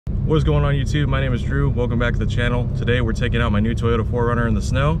What is going on YouTube? My name is Drew. Welcome back to the channel. Today we're taking out my new Toyota 4Runner in the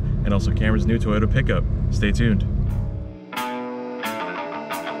snow and also Cameron's new Toyota pickup. Stay tuned.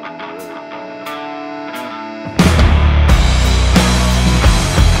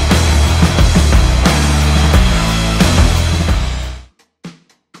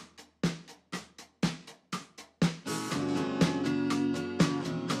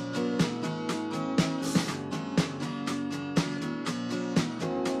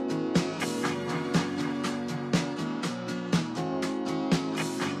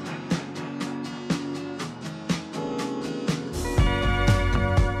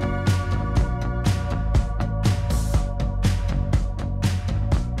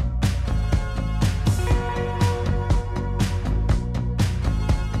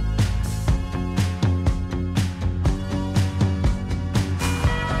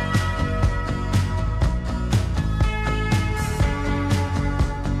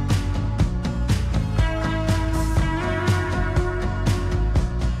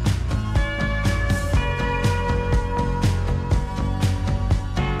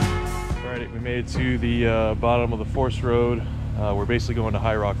 To the bottom of the forest road. We're basically going to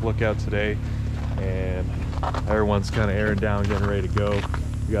High Rock Lookout today, and everyone's kind of airing down, getting ready to go.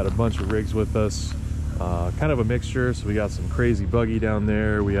 We got a bunch of rigs with us, kind of a mixture. So we got some crazy buggy down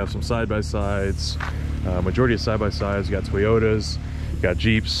there, we have some side-by-sides, majority of side-by-sides. We got Toyotas, we got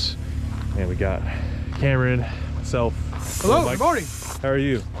Jeeps, and we got Cameron, myself. Hello, good morning. How are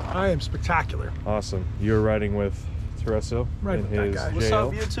you? I am spectacular. Awesome. You're riding with Tereso in his JL. What's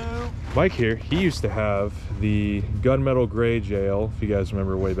up, YouTube? Mike here, he used to have the gunmetal gray JL, if you guys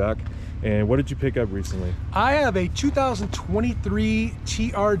remember way back. And what did you pick up recently? I have a 2023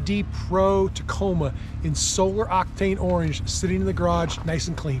 TRD Pro Tacoma in solar octane orange, sitting in the garage, nice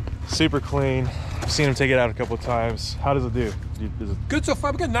and clean. Super clean. I've seen him take it out a couple of times. How does it do? Good so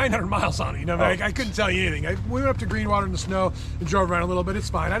far. We got 900 miles on it. You know, I couldn't tell you anything. We went up to Greenwater in the snow and drove around a little bit.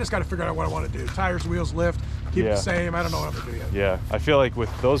 It's fine. I just got to figure out what I want to do. Tires, wheels, lift, keep it the same. I don't know what I'm gonna do yet. Yeah, I feel like with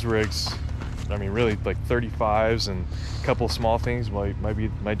those rigs, I mean, really like 35s and a couple small things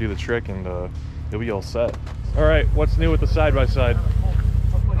might do the trick, and you'll be all set. All right, what's new with the side-by-side?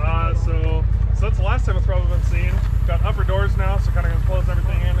 So since the last time it's probably been seen, got upper doors now, so kind of gonna close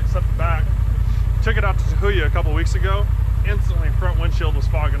everything in except the back. Took it out to Tahuya a couple weeks ago. Instantly, front windshield was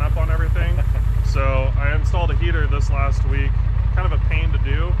fogging up on everything. So I installed a heater this last week. Kind of a pain to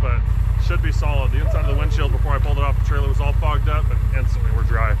do, but should be solid. The inside of the windshield before I pulled it off the trailer was all fogged up, and instantly we're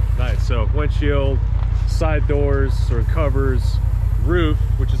dry. Nice. So windshield, side doors, sort of covers, roof,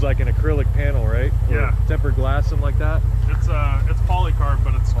 which is like an acrylic panel, right? Yeah. Or tempered glass, something like that. It's polycarb,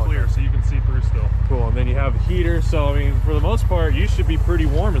 but it's clear, so you can see through still. Cool. And then you have a heater, so I mean, for the most part, you should be pretty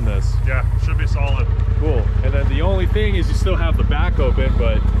warm in this. Yeah, should be solid. Cool. And then the only thing is you still have the back open,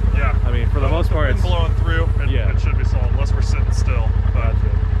 but yeah, I mean, for the most part, it's blowing through. It should be solid, unless we're sitting still. But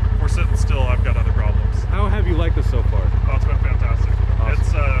if we're sitting still, I've got other problems. How have you liked this so far? Oh, it's been fantastic. Awesome.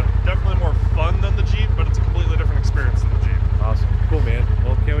 It's definitely more fun than the Jeep, but it's a completely different experience than the Jeep. Awesome. Cool, man.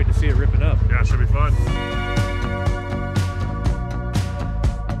 Well, can't wait to see it ripping up. Yeah, it should be fun.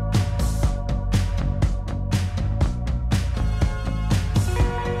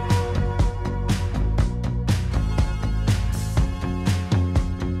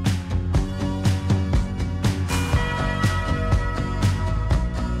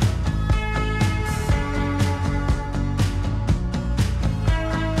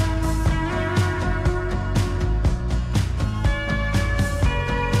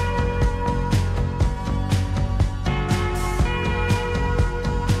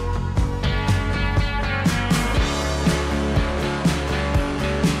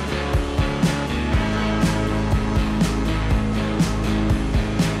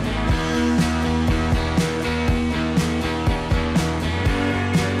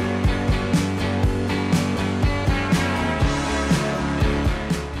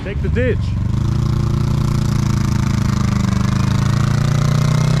 Take the ditch.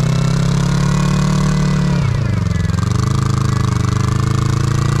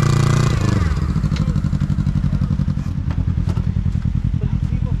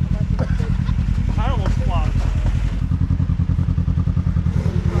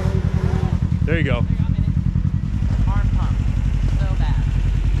 There you go. Arm pump, so bad.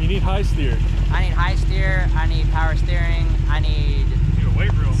 You need high steer. I need high steer, I need power steering, I need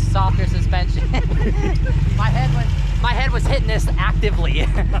weight room. Softer suspension. my head was hitting this actively.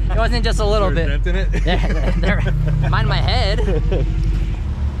 It wasn't just a little bit. Denting it? Mind my head.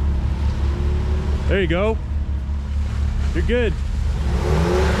 There you go. You're good.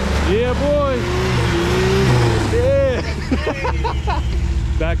 Yeah, boy. Yeah.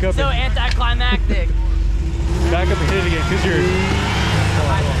 Back up. So anticlimactic. Back up and hit it again, because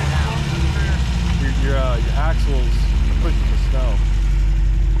your axles are pushing the snow.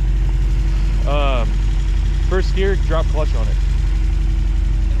 First gear, drop clutch on it.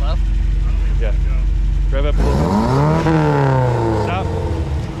 Hello? Yeah. Drive up a little bit. Stop.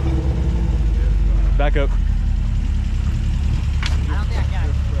 Back up. I don't think I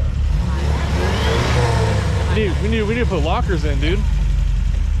can. We need to put lockers in, dude.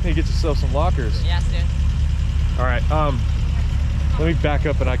 You need to get yourself some lockers. Yes, dude. All right. Let me back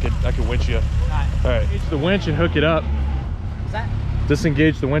up and I can winch you. All right. Engage the winch and hook it up. What's that?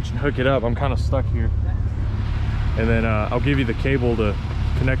 Disengage the winch and hook it up. I'm kind of stuck here. And then I'll give you the cable to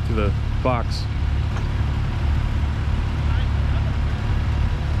connect to the box.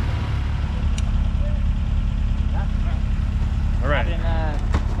 All right. Pop it in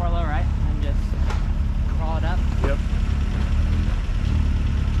four low, right? And just crawl it up. Yep.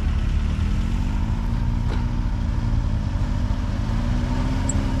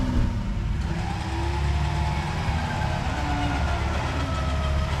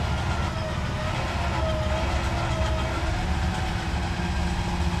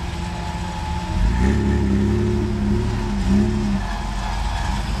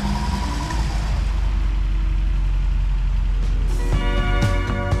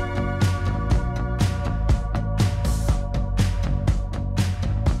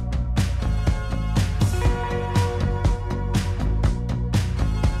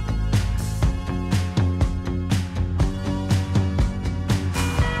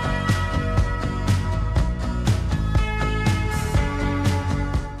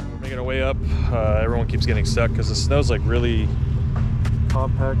 Up, everyone keeps getting stuck because the snow's like really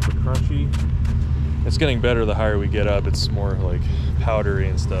compact but crunchy. It's getting better the higher we get up. It's more like powdery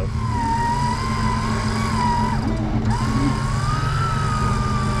and stuff.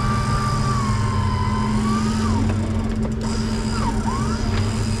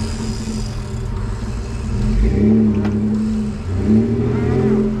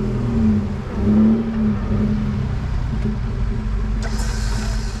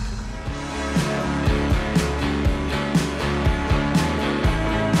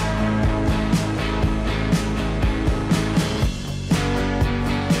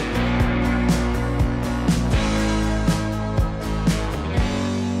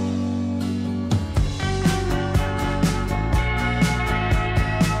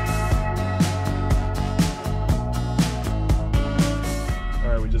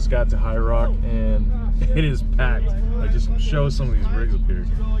 Got to High Rock and it is packed. I just show some of these rigs up here.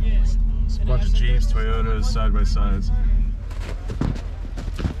 It's a bunch of Jeeps, Toyotas, side by sides.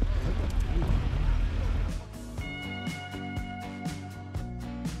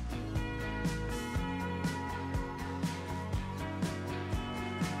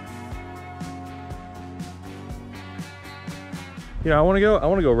 Yeah, I want to go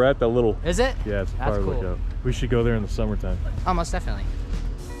right at that little. Is it? Yeah, it's a That's fire cool. lookout. We should go there in the summertime. Oh, most definitely.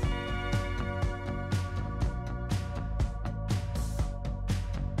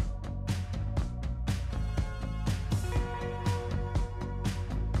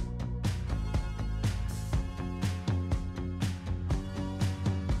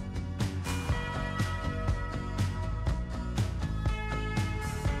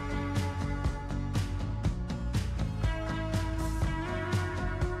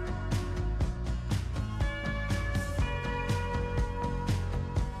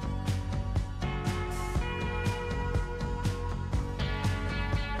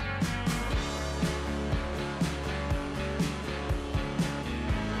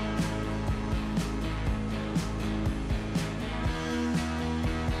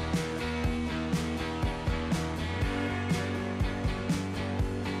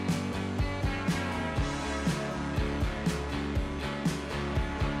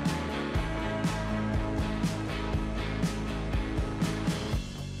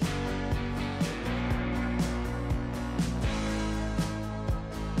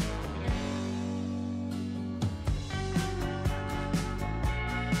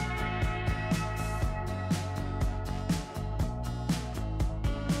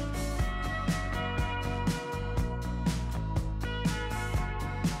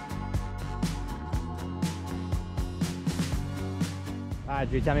 All right,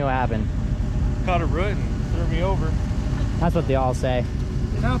 Drew, tell me what happened. Caught a root and threw me over. That's what they all say. It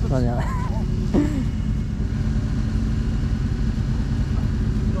happens. Well, no.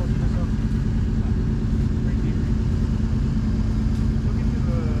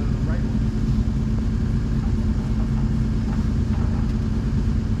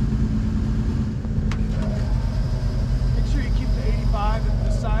 Make sure you keep the 85 and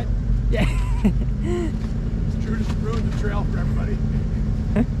just Yeah. Drew just ruined the trail for everybody.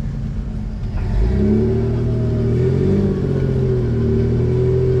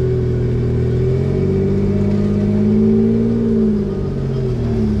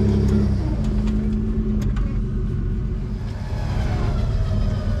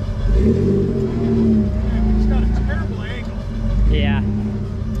 It's got a terrible angle. Yeah.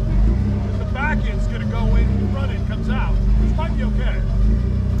 The back end's gonna go in, the front end comes out, which might be okay.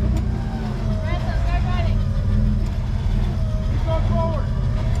 Start driving. Keep going forward.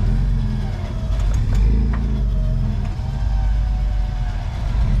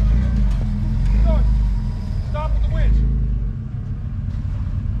 Keep going. Stop with the winch.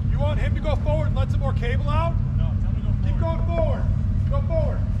 You want him to go forward and let some more cable out? No, tell me to go forward. Keep going forward. Go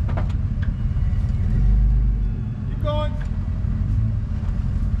forward. Keep going.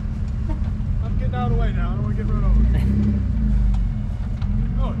 I'm getting out of the way now. I don't want to get run over.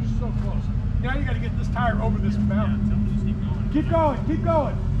 Oh, you're so close. Now you got to get this tire over this mountain. Keep going. Keep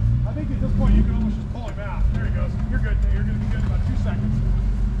going. I think at this point you can almost just pull him out. There he goes. You're good. You're going to be good in about 2 seconds.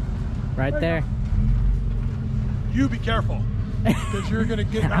 Right there. You be careful, because you're going to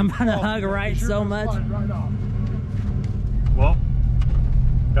get. I'm gonna hug right so much. Right off. Well,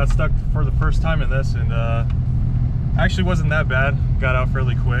 got stuck for the first time in this, and actually wasn't that bad. Got out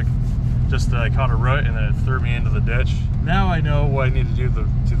fairly quick. Just caught a rut and then it threw me into the ditch. Now I know what I need to do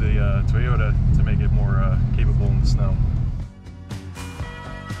to the Toyota to make it more capable in the snow.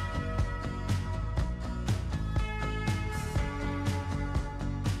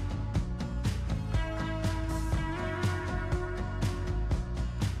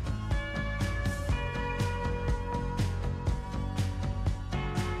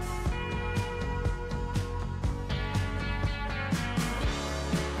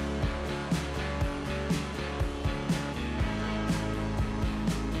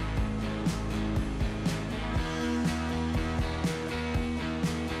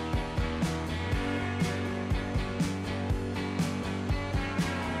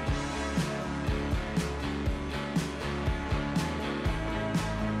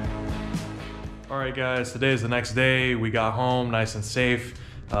 All right guys, today is the next day. We got home nice and safe.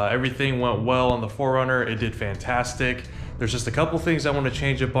 Everything went well on the 4Runner. It did fantastic. There's just a couple things I want to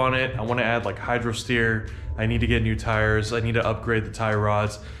change up on it. I want to add like hydro steer. I need to get new tires. I need to upgrade the tie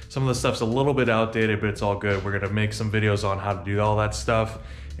rods. Some of the stuff's a little bit outdated, but it's all good. We're gonna make some videos on how to do all that stuff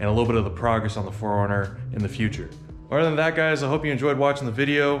and a little bit of the progress on the 4Runner in the future. Other than that guys, I hope you enjoyed watching the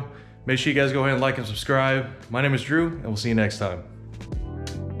video. Make sure you guys go ahead and like and subscribe. My name is Drew, and we'll see you next time.